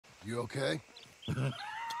You okay?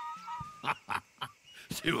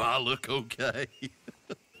 Do I look okay?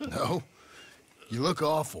 No. You look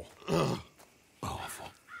awful. Awful.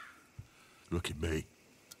 Look at me.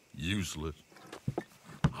 Useless.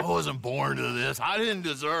 I wasn't born to this. I didn't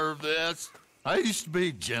deserve this. I used to be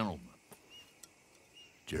a gentleman.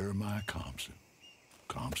 Jeremiah Compson.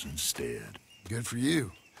 Compson's dead. Good for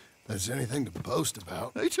you. That's anything to boast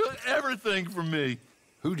about. They took everything from me.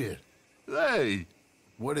 Who did? They.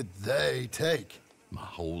 What did they take? My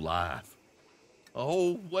whole life. A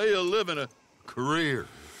whole way of living, a career.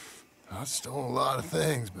 I've stolen a lot of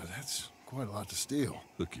things, but that's quite a lot to steal.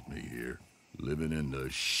 Look at me here, living in the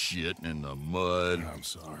shit and the mud. I'm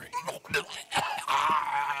sorry.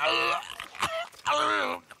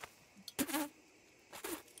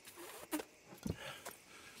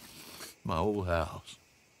 My old house.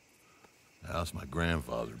 The house my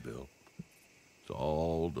grandfather built. It's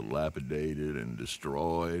all dilapidated and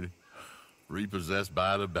destroyed, repossessed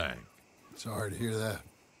by the bank. Sorry to hear that.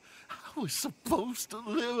 I was supposed to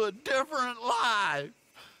live a different life.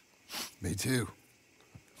 Me too.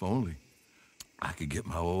 If only I could get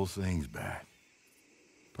my old things back.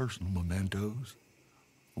 Personal mementos,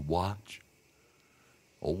 a watch,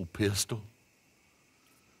 old pistol,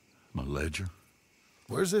 my ledger.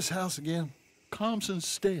 Where's this house again? Compson's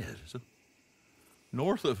Stead,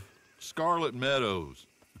 north of Scarlet Meadows.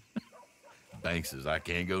 Bank says I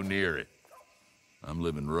can't go near it. I'm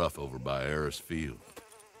living rough over by Harris Field.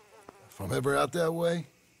 If I'm ever out that way,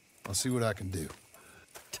 I'll see what I can do.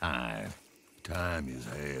 Time. Time is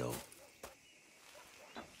hell.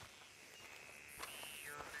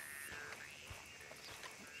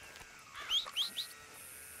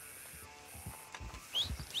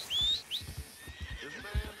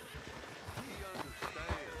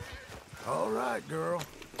 All right, girl.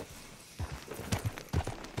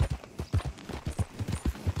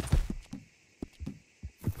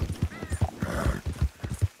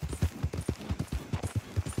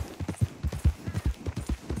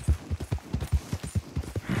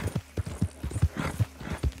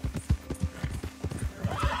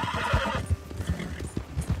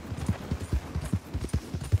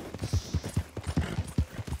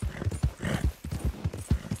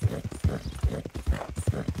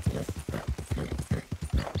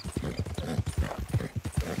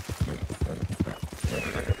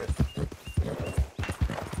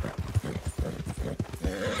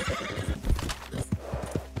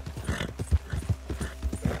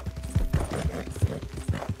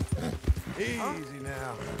 Easy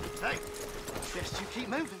now. Hey, best you keep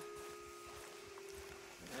moving.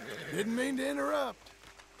 Didn't mean to interrupt.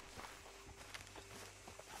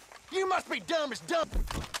 You must be dumb as dumb.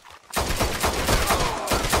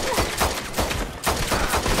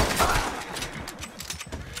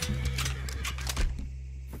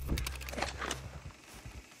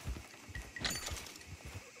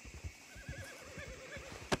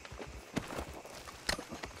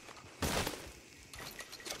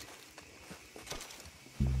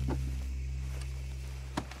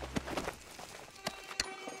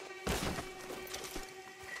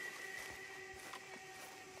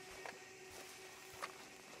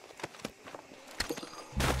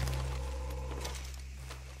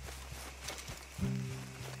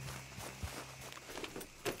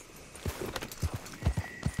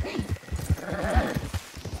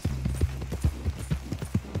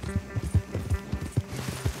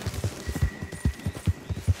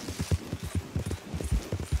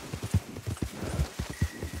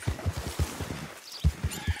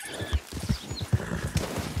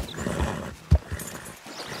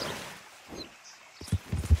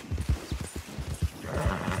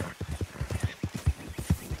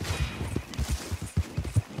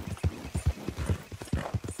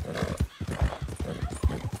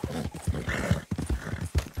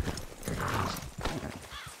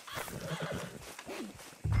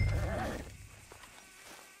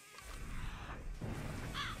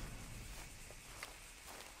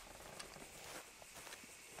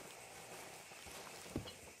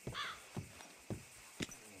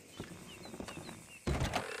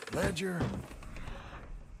 Ledger.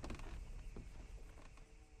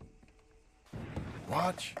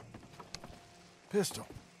 Watch. Pistol.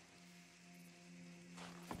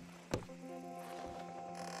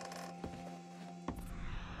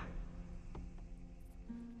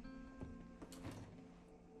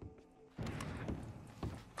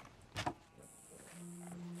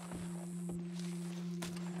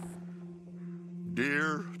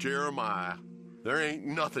 Dear Jeremiah, there ain't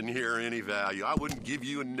nothing here of any value. I wouldn't give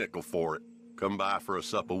you a nickel for it. Come by for a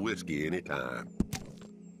sup of whiskey anytime.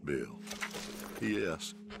 Bill.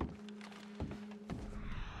 P.S.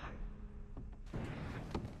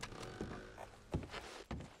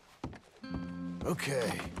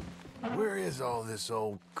 Okay, where is all this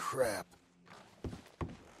old crap?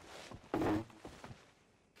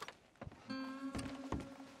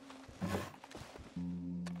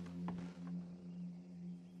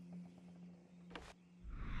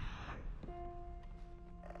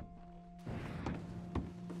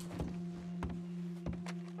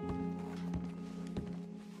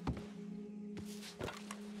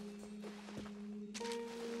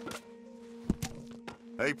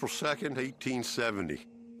 April 2nd, 1870.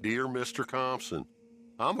 Dear Mr. Compson,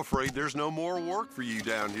 I'm afraid there's no more work for you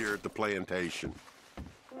down here at the plantation.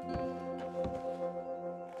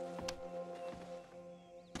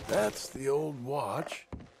 That's the old watch.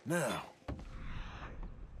 Now,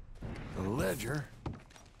 the ledger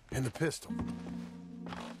and the pistol.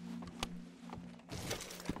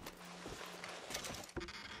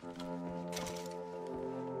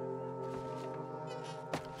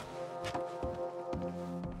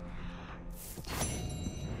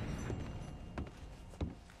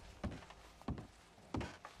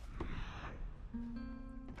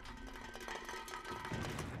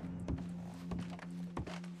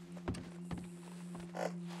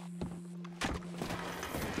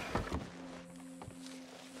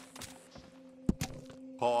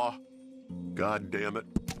 Pa, God damn it.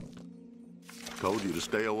 Told you to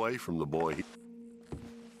stay away from the boy.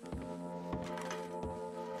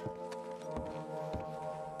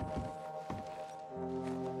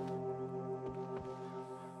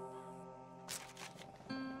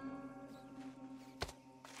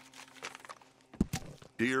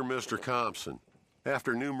 Dear Mr. Compson,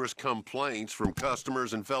 after numerous complaints from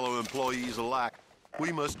customers and fellow employees alike,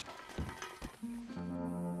 we must...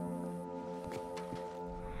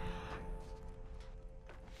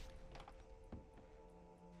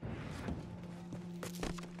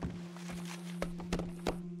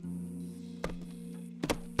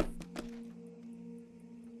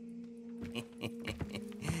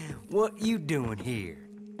 What you doing here?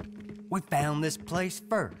 We found this place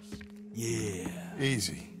first. Yeah.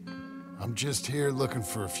 Easy. I'm just here looking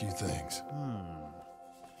for a few things.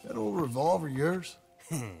 That old revolver yours?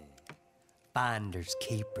 Finders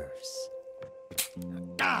keepers.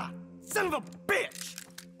 Ah! Son of a bitch!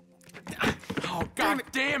 Oh, God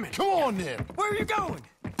damn it! Come on, then! Where are you going?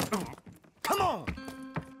 Come on!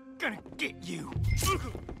 Gonna get you!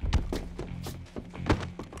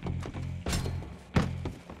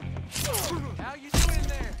 How you doing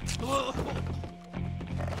there?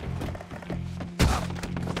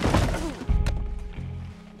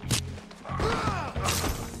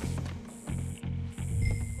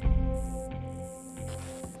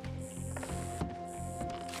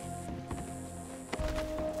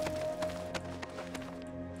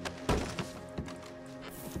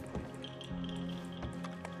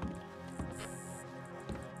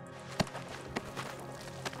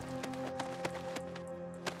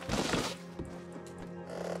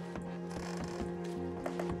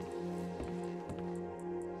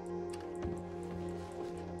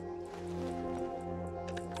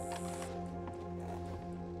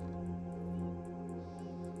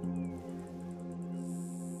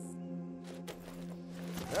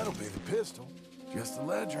 That'll be the pistol. Just the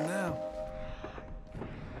ledger now.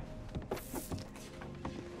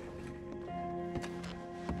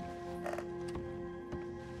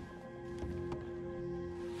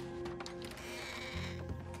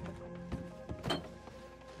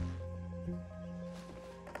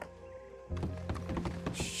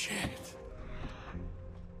 Shit.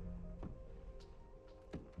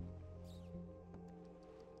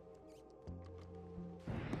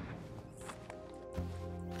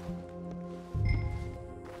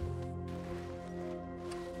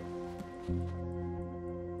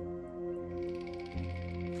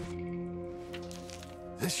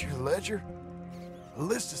 This your ledger? A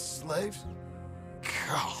list of slaves?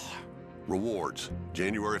 God. Rewards,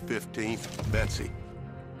 January 15th, Betsy.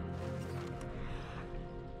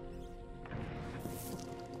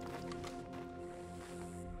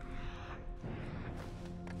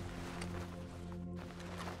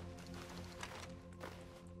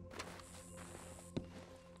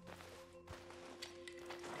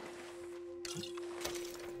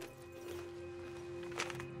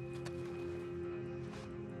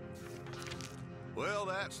 Well,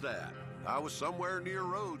 that's that. I was somewhere near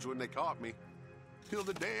Rhodes when they caught me. Till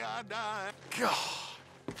the day I die. God.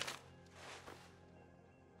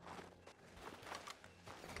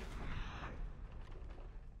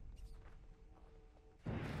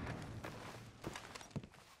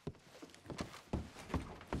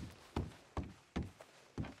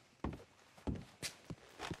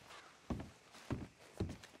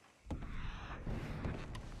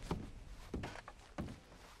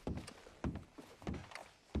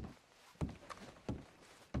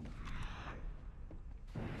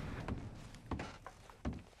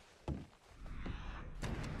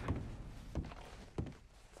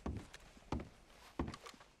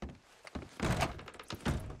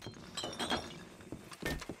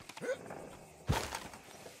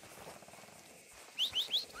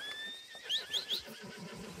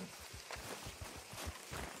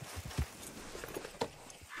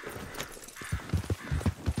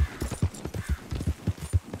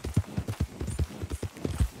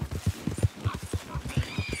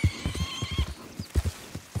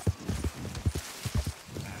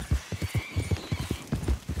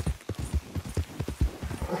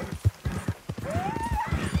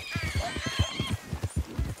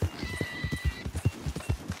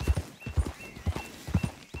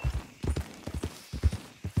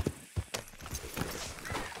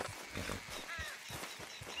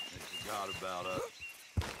 forgot about us.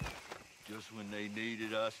 Just when they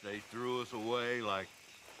needed us, they threw us away like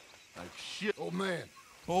shit. Old man.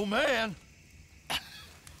 Old man,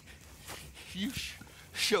 you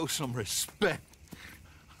show some respect.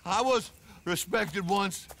 I was respected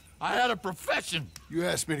once. I had a profession. You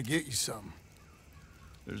asked me to get you something.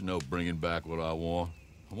 There's no bringing back what I want.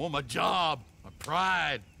 I want my job, my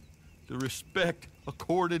pride, the respect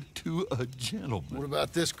accorded to a gentleman. What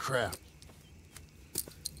about this crap?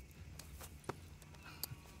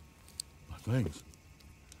 My things.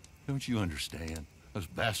 Don't you understand? Those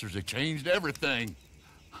bastards, they changed everything.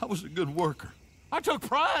 I was a good worker. I took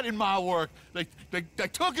pride in my work. They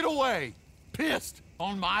took it away. Pissed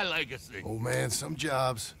on my legacy. Old man, some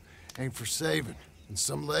jobs ain't for saving. And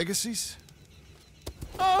some legacies,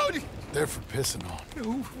 Oh, they're for pissing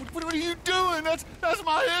on. what are you doing? That's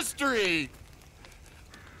my history.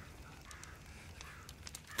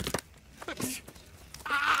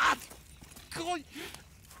 Ah!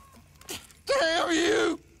 Damn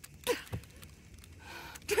you!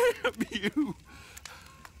 Damn you!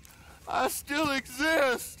 I still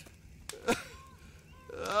exist.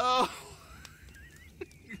 Oh.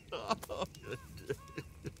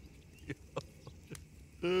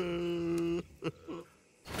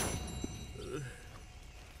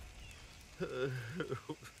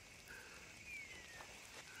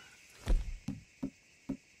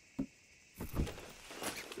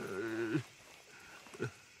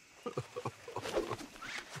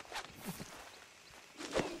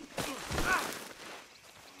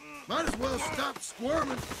 Might as well stop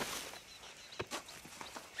squirming.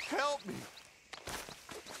 Help me.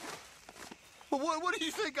 What do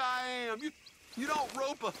you think I am? You don't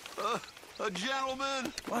rope a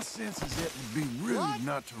gentleman? My sense is it would be rude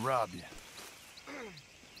not to rob you.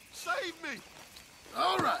 Save me!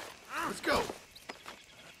 All right, let's go.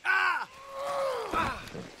 Ah! Ah!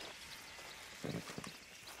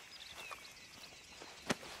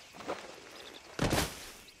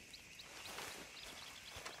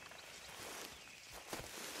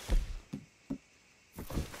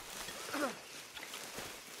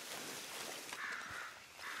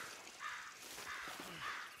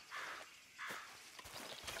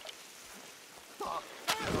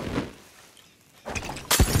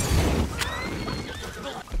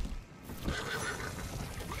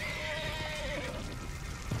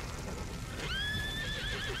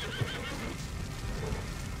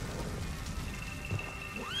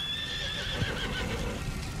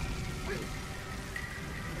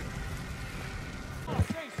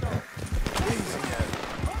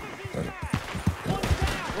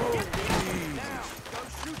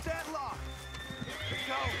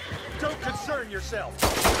 Don't concern yourself.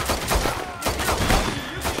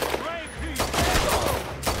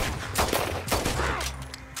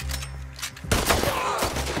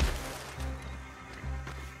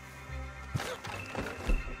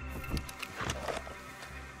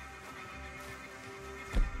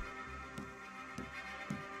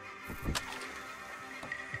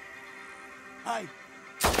 Hey!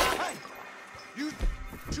 Hey! You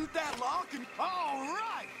shoot that lock and... All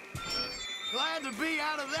right! Glad to be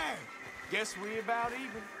out of there. Guess we about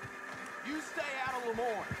even. You stay out of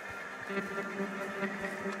Lemoyne.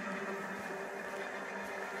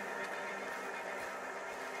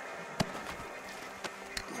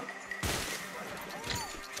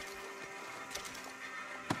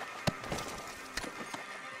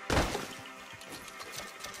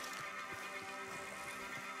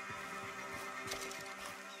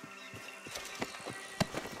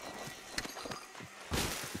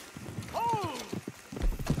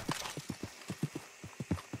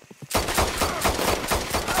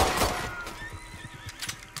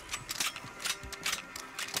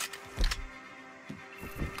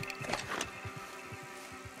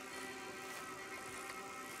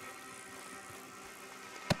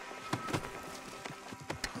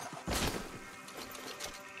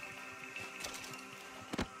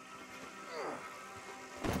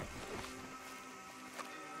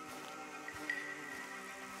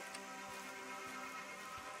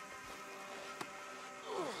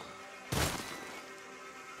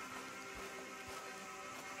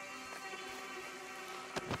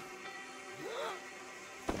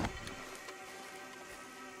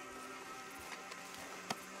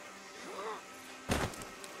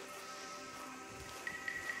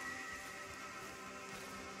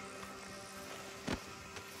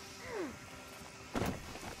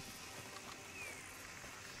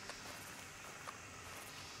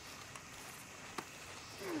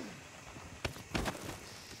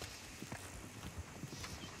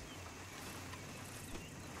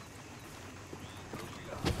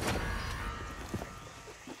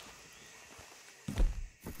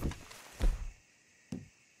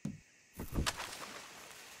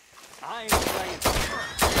 I ain't